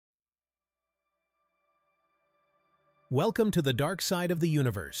Welcome to the dark side of the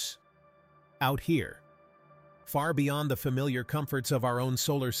universe. Out here, far beyond the familiar comforts of our own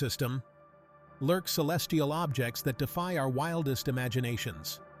solar system, lurk celestial objects that defy our wildest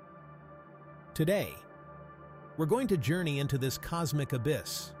imaginations. Today, we're going to journey into this cosmic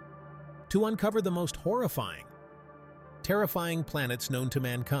abyss to uncover the most horrifying, terrifying planets known to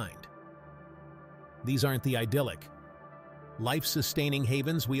mankind. These aren't the idyllic, life-sustaining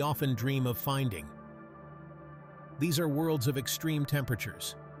havens we often dream of finding. These are worlds of extreme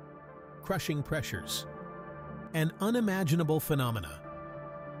temperatures, crushing pressures, and unimaginable phenomena.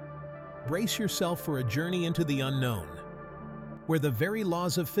 Brace yourself for a journey into the unknown, where the very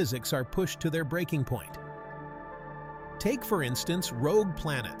laws of physics are pushed to their breaking point. Take, for instance, rogue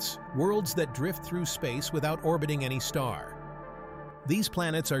planets, worlds that drift through space without orbiting any star. These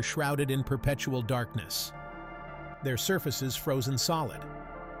planets are shrouded in perpetual darkness, their surfaces frozen solid.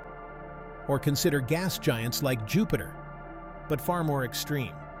 Or consider gas giants like Jupiter, but far more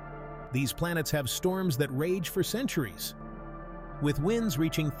extreme. These planets have storms that rage for centuries, with winds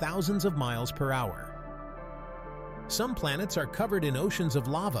reaching thousands of miles per hour. Some planets are covered in oceans of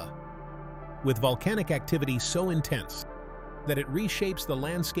lava, with volcanic activity so intense that it reshapes the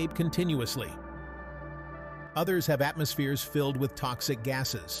landscape continuously. Others have atmospheres filled with toxic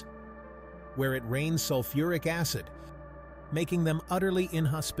gases, where it rains sulfuric acid, making them utterly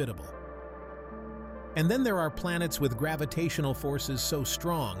inhospitable. And then there are planets with gravitational forces so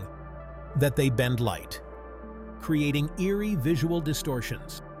strong that they bend light, creating eerie visual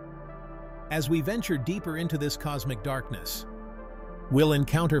distortions. As we venture deeper into this cosmic darkness, we'll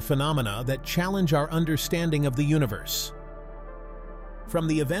encounter phenomena that challenge our understanding of the universe. From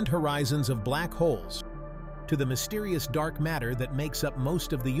the event horizons of black holes to the mysterious dark matter that makes up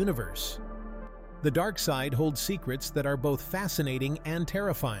most of the universe, the dark side holds secrets that are both fascinating and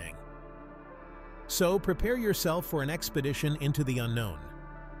terrifying. So prepare yourself for an expedition into the unknown,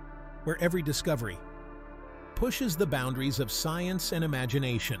 where every discovery pushes the boundaries of science and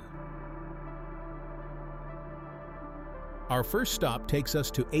imagination. Our first stop takes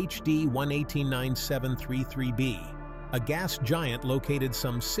us to HD 1189733b, a gas giant located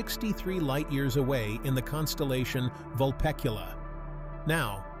some 63 light-years away in the constellation Vulpecula.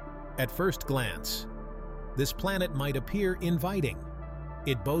 Now, at first glance, this planet might appear inviting.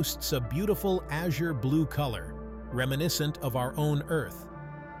 It boasts a beautiful azure blue color, reminiscent of our own Earth.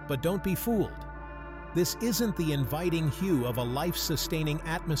 But don't be fooled. This isn't the inviting hue of a life-sustaining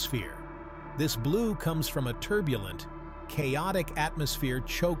atmosphere. This blue comes from a turbulent, chaotic atmosphere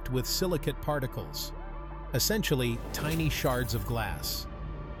choked with silicate particles, essentially tiny shards of glass.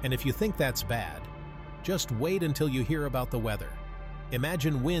 And if you think that's bad, just wait until you hear about the weather.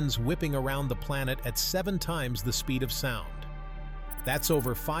 Imagine winds whipping around the planet at 7 times the speed of sound. That's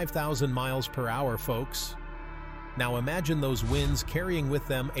over 5,000 miles per hour, folks. Now imagine those winds carrying with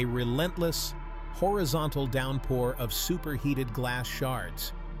them a relentless, horizontal downpour of superheated glass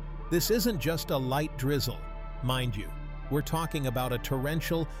shards. This isn't just a light drizzle, mind you. We're talking about a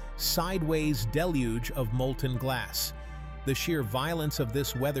torrential, sideways deluge of molten glass. The sheer violence of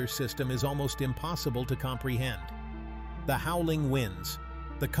this weather system is almost impossible to comprehend. The howling winds,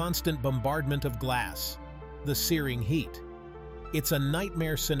 the constant bombardment of glass, the searing heat. It's a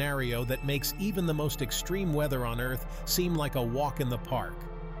nightmare scenario that makes even the most extreme weather on Earth seem like a walk in the park.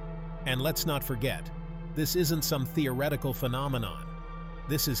 And let's not forget, this isn't some theoretical phenomenon.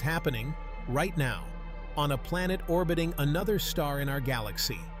 This is happening right now on a planet orbiting another star in our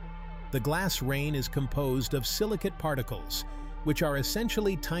galaxy. The glass rain is composed of silicate particles, which are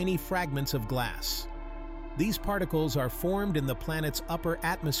essentially tiny fragments of glass. These particles are formed in the planet's upper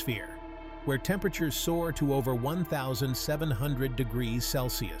atmosphere, where temperatures soar to over 1,700 degrees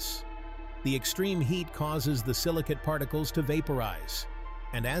Celsius. The extreme heat causes the silicate particles to vaporize,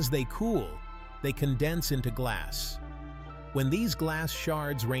 and as they cool, they condense into glass. When these glass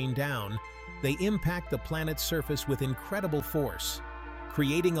shards rain down, they impact the planet's surface with incredible force,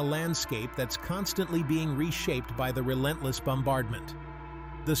 creating a landscape that's constantly being reshaped by the relentless bombardment.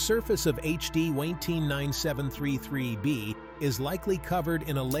 The surface of HD 1189733b is likely covered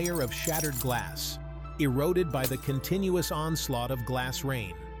in a layer of shattered glass, eroded by the continuous onslaught of glass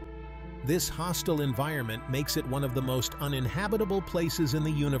rain. This hostile environment makes it one of the most uninhabitable places in the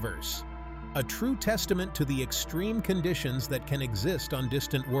universe, a true testament to the extreme conditions that can exist on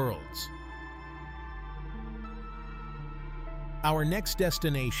distant worlds. Our next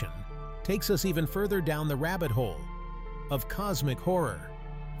destination takes us even further down the rabbit hole of cosmic horror.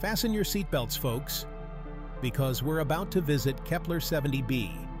 Fasten your seatbelts, folks, because we're about to visit Kepler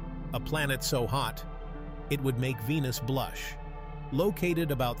 70b, a planet so hot it would make Venus blush. Located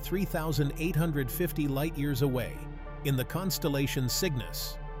about 3,850 light-years away, In the constellation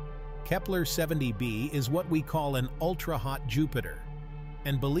Cygnus, Kepler 70b is what we call an ultra-hot Jupiter.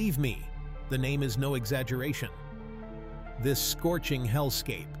 And believe me, the name is no exaggeration. This scorching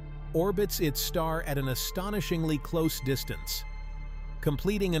hellscape orbits its star at an astonishingly close distance,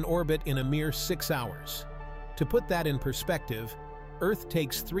 completing an orbit in a mere 6 hours. To put that in perspective, Earth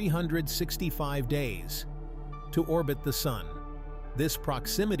takes 365 days to orbit the Sun. This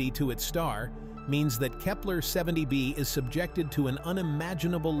proximity to its star means that Kepler 70b is subjected to an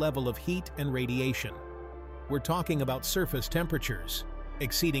unimaginable level of heat and radiation. We're talking about surface temperatures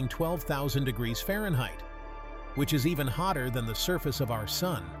exceeding 12,000 degrees Fahrenheit, which is even hotter than the surface of our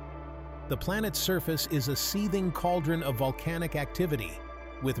Sun. The planet's surface is a seething cauldron of volcanic activity,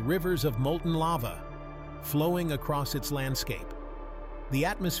 with rivers of molten lava flowing across its landscape. The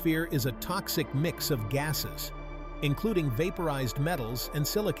atmosphere is a toxic mix of gases, including vaporized metals and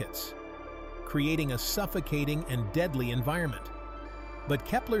silicates, creating a suffocating and deadly environment. But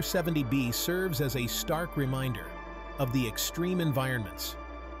Kepler 70b serves as a stark reminder of the extreme environments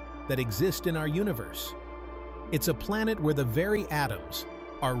that exist in our universe. It's a planet where the very atoms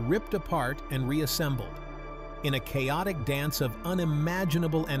are ripped apart and reassembled in a chaotic dance of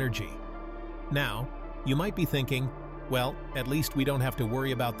unimaginable energy. Now, you might be thinking, well, at least we don't have to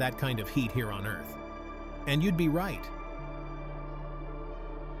worry about that kind of heat here on Earth. And you'd be right.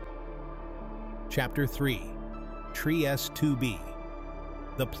 Chapter 3. TRIES 2b,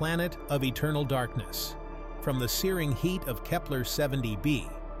 the planet of eternal darkness. From the searing heat of Kepler 70b,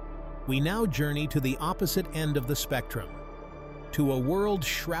 we now journey to the opposite end of the spectrum, to a world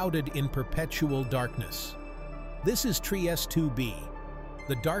shrouded in perpetual darkness. This is TRIES 2b,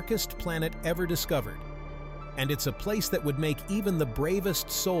 the darkest planet ever discovered, and it's a place that would make even the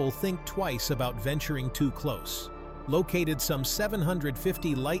bravest soul think twice about venturing too close. Located some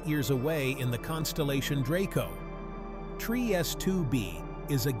 750 light-years away in the constellation Draco, TRIES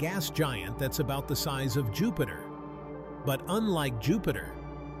 2b is a gas giant that's about the size of Jupiter. But unlike Jupiter,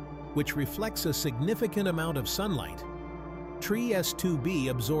 which reflects a significant amount of sunlight, TRIES 2b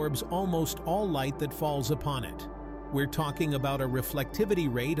absorbs almost all light that falls upon it. We're talking about a reflectivity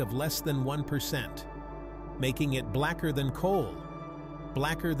rate of less than 1%, making it blacker than coal,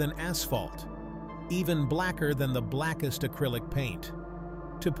 blacker than asphalt, even blacker than the blackest acrylic paint.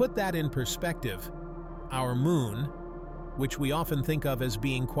 To put that in perspective, our moon, which we often think of as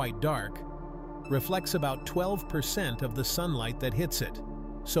being quite dark, reflects about 12% of the sunlight that hits it.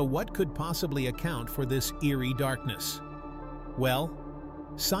 So what could possibly account for this eerie darkness? Well,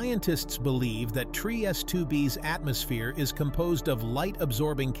 scientists believe that TRIES 2b's atmosphere is composed of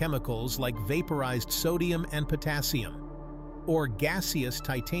light-absorbing chemicals like vaporized sodium and potassium, or gaseous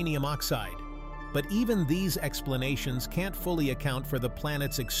titanium oxide. But even these explanations can't fully account for the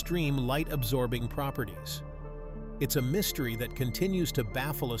planet's extreme light-absorbing properties. It's a mystery that continues to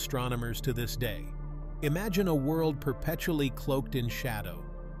baffle astronomers to this day. Imagine a world perpetually cloaked in shadow,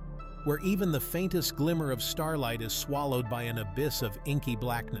 where even the faintest glimmer of starlight is swallowed by an abyss of inky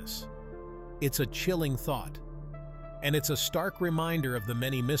blackness. It's a chilling thought, and it's a stark reminder of the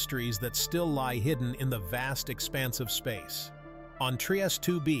many mysteries that still lie hidden in the vast expanse of space. On TRIES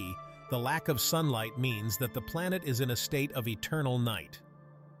 2b, the lack of sunlight means that the planet is in a state of eternal night.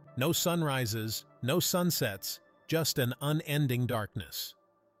 No sunrises, no sunsets, just an unending darkness.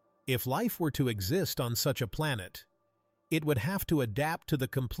 If life were to exist on such a planet, it would have to adapt to the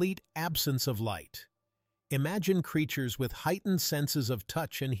complete absence of light. Imagine creatures with heightened senses of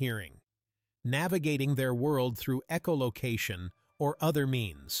touch and hearing, navigating their world through echolocation or other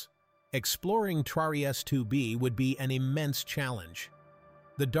means. Exploring TRIES 2b would be an immense challenge.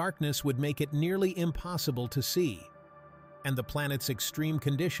 The darkness would make it nearly impossible to see, and the planet's extreme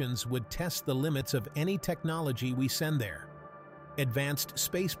conditions would test the limits of any technology we send there. Advanced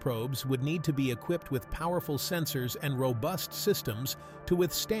space probes would need to be equipped with powerful sensors and robust systems to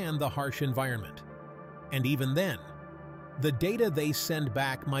withstand the harsh environment. And even then, the data they send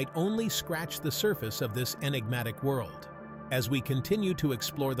back might only scratch the surface of this enigmatic world. As we continue to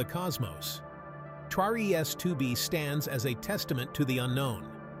explore the cosmos, TRIES 2b stands as a testament to the unknown,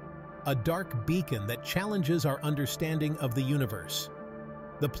 a dark beacon that challenges our understanding of the universe.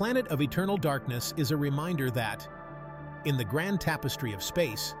 The planet of eternal darkness is a reminder that, in the grand tapestry of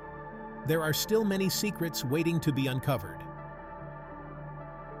space, there are still many secrets waiting to be uncovered.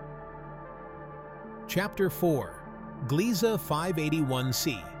 Chapter 4. Gliese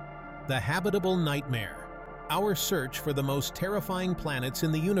 581c, the habitable nightmare. Our search for the most terrifying planets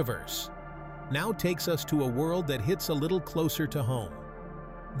in the universe now takes us to a world that hits a little closer to home.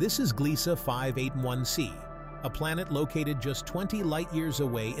 This is Gliese 581c, a planet located just 20 light-years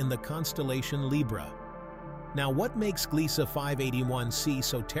away in the constellation Libra. Now, what makes Gliese 581c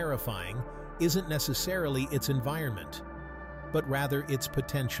so terrifying isn't necessarily its environment, but rather its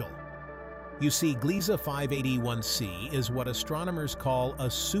potential. You see, Gliese 581c is what astronomers call a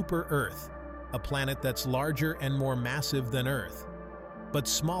super-Earth, a planet that's larger and more massive than Earth, but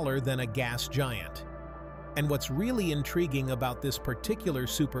smaller than a gas giant. And what's really intriguing about this particular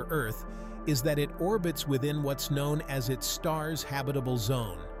super-Earth is that it orbits within what's known as its star's habitable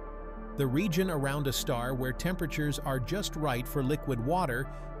zone, the region around a star where temperatures are just right for liquid water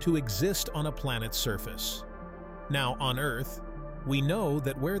to exist on a planet's surface. Now, on Earth, we know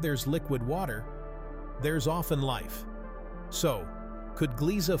that where there's liquid water, there's often life. So, could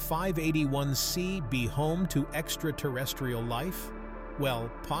Gliese 581c be home to extraterrestrial life?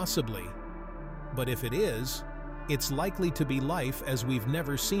 Well, possibly. But if it is, it's likely to be life as we've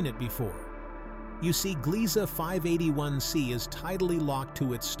never seen it before. You see, Gliese 581c is tidally locked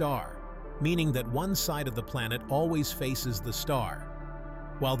to its star, meaning that one side of the planet always faces the star,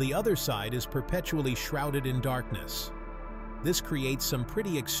 while the other side is perpetually shrouded in darkness. This creates some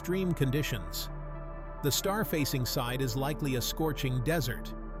pretty extreme conditions. The star-facing side is likely a scorching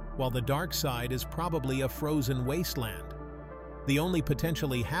desert, while the dark side is probably a frozen wasteland. The only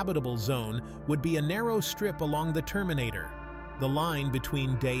potentially habitable zone would be a narrow strip along the terminator, the line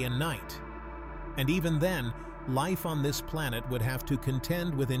between day and night. And even then, life on this planet would have to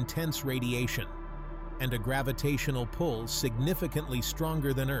contend with intense radiation and a gravitational pull significantly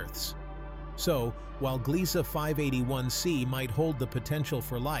stronger than Earth's. So, while Gliese 581c might hold the potential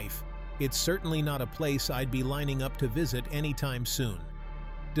for life, it's certainly not a place I'd be lining up to visit anytime soon.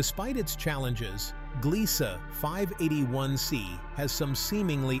 Despite its challenges, Gliese 581c has some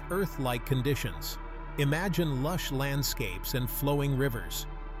seemingly Earth-like conditions. Imagine lush landscapes and flowing rivers.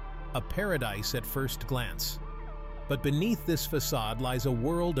 A paradise at first glance. But beneath this facade lies a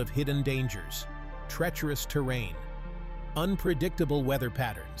world of hidden dangers, treacherous terrain, unpredictable weather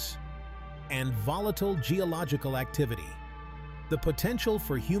patterns, and volatile geological activity. The potential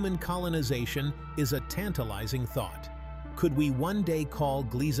for human colonization is a tantalizing thought. Could we one day call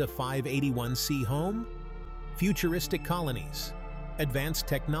Gliese 581c home? Futuristic colonies, advanced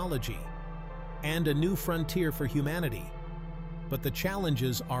technology, and a new frontier for humanity. But the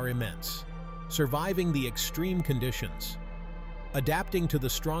challenges are immense. Surviving the extreme conditions, adapting to the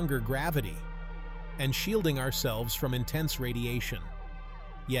stronger gravity, and shielding ourselves from intense radiation.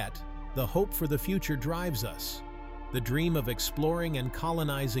 Yet, the hope for the future drives us. The dream of exploring and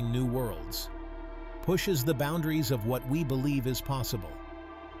colonizing new worlds pushes the boundaries of what we believe is possible.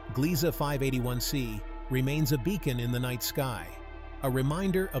 Gliese 581c remains a beacon in the night sky, a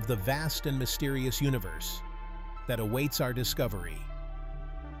reminder of the vast and mysterious universe that awaits our discovery.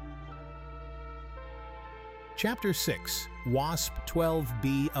 Chapter 6,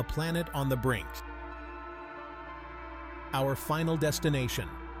 WASP-12b, A Planet on the Brink. Our final destination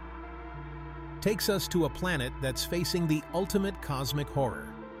takes us to a planet that's facing the ultimate cosmic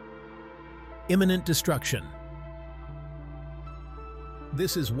horror: imminent destruction.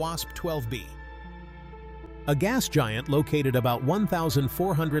 This is WASP-12b, a gas giant located about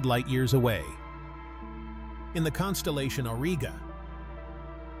 1,400 light-years away in the constellation Auriga.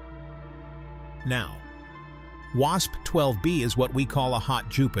 Now, WASP-12b is what we call a hot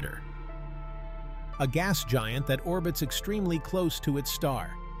Jupiter, a gas giant that orbits extremely close to its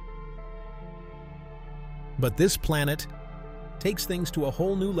star. But this planet takes things to a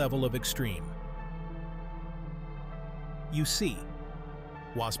whole new level of extreme. You see,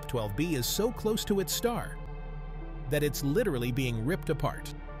 WASP-12b is so close to its star that it's literally being ripped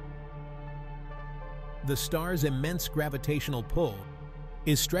apart. The star's immense gravitational pull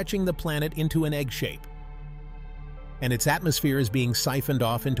is stretching the planet into an egg shape, and its atmosphere is being siphoned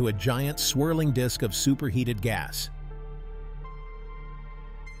off into a giant swirling disk of superheated gas.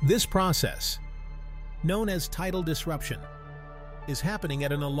 This process, known as tidal disruption, is happening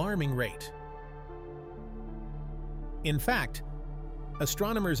at an alarming rate. In fact,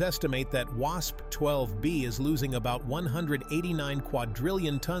 astronomers estimate that WASP-12b is losing about 189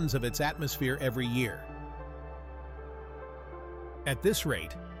 quadrillion tons of its atmosphere every year. At this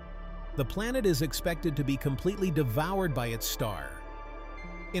rate, the planet is expected to be completely devoured by its star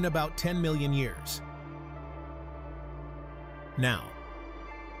in about 10 million years. Now,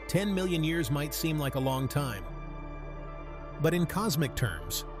 10 million years might seem like a long time, but in cosmic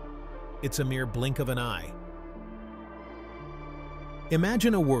terms, it's a mere blink of an eye.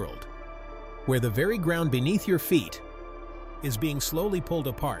 Imagine a world where the very ground beneath your feet is being slowly pulled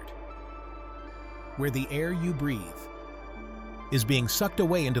apart, where the air you breathe is being sucked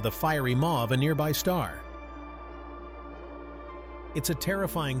away into the fiery maw of a nearby star. It's a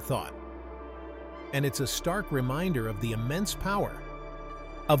terrifying thought, and it's a stark reminder of the immense power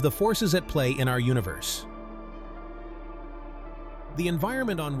of the forces at play in our universe. The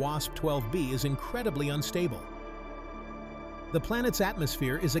environment on WASP-12b is incredibly unstable. The planet's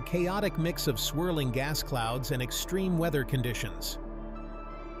atmosphere is a chaotic mix of swirling gas clouds and extreme weather conditions.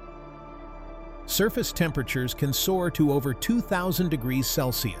 Surface temperatures can soar to over 2,000 degrees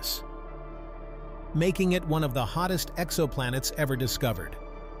Celsius, making it one of the hottest exoplanets ever discovered.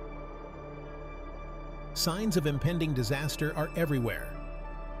 Signs of impending disaster are everywhere.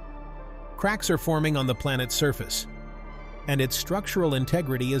 Cracks are forming on the planet's surface, and its structural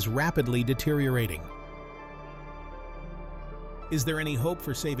integrity is rapidly deteriorating. Is there any hope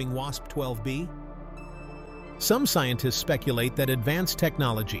for saving WASP-12b? Some scientists speculate that advanced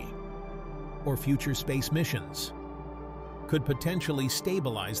technology or future space missions could potentially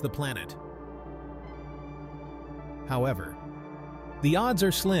stabilize the planet. However, the odds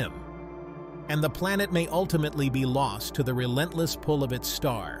are slim, and the planet may ultimately be lost to the relentless pull of its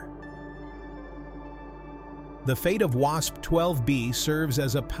star. The fate of WASP-12b serves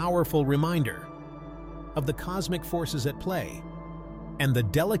as a powerful reminder of the cosmic forces at play and the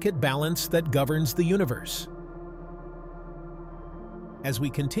delicate balance that governs the universe. As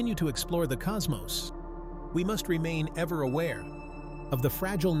we continue to explore the cosmos, we must remain ever aware of the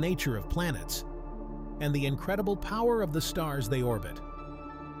fragile nature of planets and the incredible power of the stars they orbit.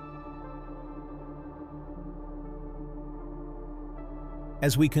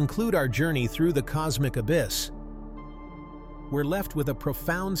 As we conclude our journey through the cosmic abyss, we're left with a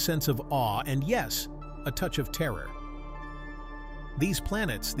profound sense of awe and, yes, a touch of terror. These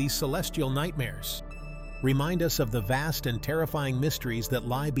planets, these celestial nightmares, remind us of the vast and terrifying mysteries that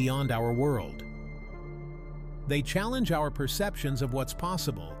lie beyond our world. They challenge our perceptions of what's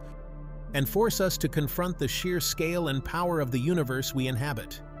possible and force us to confront the sheer scale and power of the universe we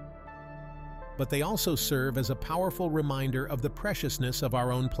inhabit. But they also serve as a powerful reminder of the preciousness of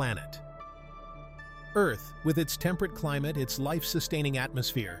our own planet. Earth, with its temperate climate, its life-sustaining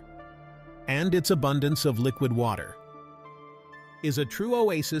atmosphere, and its abundance of liquid water, is a true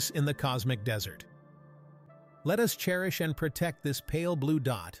oasis in the cosmic desert. Let us cherish and protect this pale blue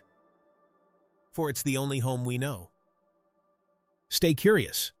dot, for it's the only home we know. Stay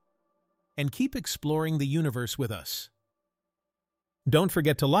curious and keep exploring the universe with us. Don't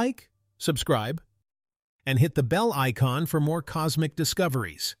forget to like, subscribe, and hit the bell icon for more cosmic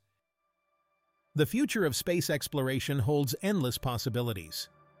discoveries. The future of space exploration holds endless possibilities.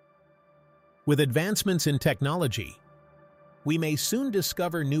 With advancements in technology, we may soon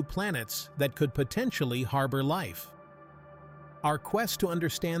discover new planets that could potentially harbor life. Our quest to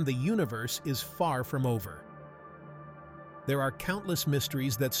understand the universe is far from over. There are countless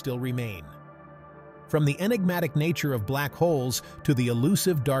mysteries that still remain, from the enigmatic nature of black holes to the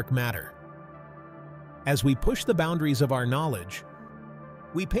elusive dark matter. As we push the boundaries of our knowledge,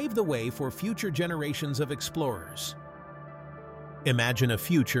 we pave the way for future generations of explorers. Imagine a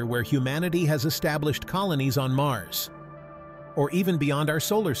future where humanity has established colonies on Mars, or even beyond our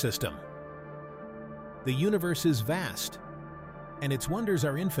solar system. The universe is vast, and its wonders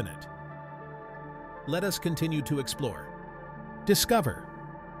are infinite. Let us continue to explore, discover,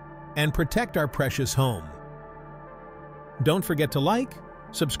 and protect our precious home. Don't forget to like,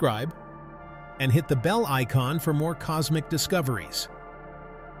 subscribe, and hit the bell icon for more cosmic discoveries.